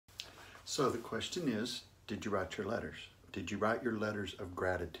So the question is, did you write your letters? Did you write your letters of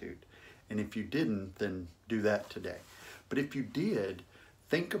gratitude? And if you didn't, then do that today. But if you did,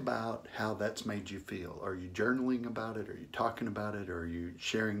 think about how that's made you feel. Are you journaling about it? Are you talking about it? Or are you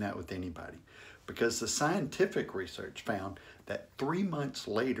sharing that with anybody? Because the scientific research found that 3 months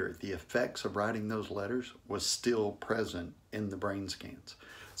later, the effects of writing those letters was still present in the brain scans.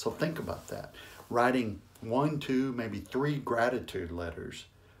 So think about that. Writing 1, 2, maybe 3 gratitude letters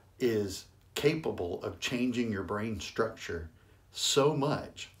is capable of changing your brain structure so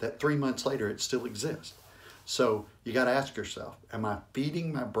much that 3 months later it still exists. So you got to ask yourself, am I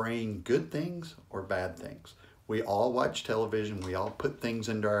feeding my brain good things or bad things? We all watch television, we all put things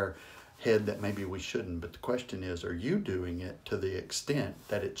into our head that maybe we shouldn't, but the question is, are you doing it to the extent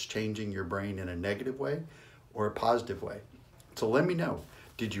that it's changing your brain in a negative way or a positive way? So let me know,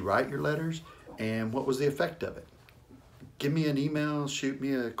 did you write your letters and what was the effect of it? Give me an email, shoot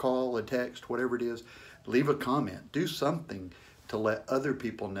me a call, a text, whatever it is. Leave a comment. Do something to let other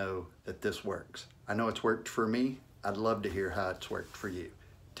people know that this works. I know it's worked for me. I'd love to hear how it's worked for you.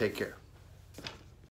 Take care.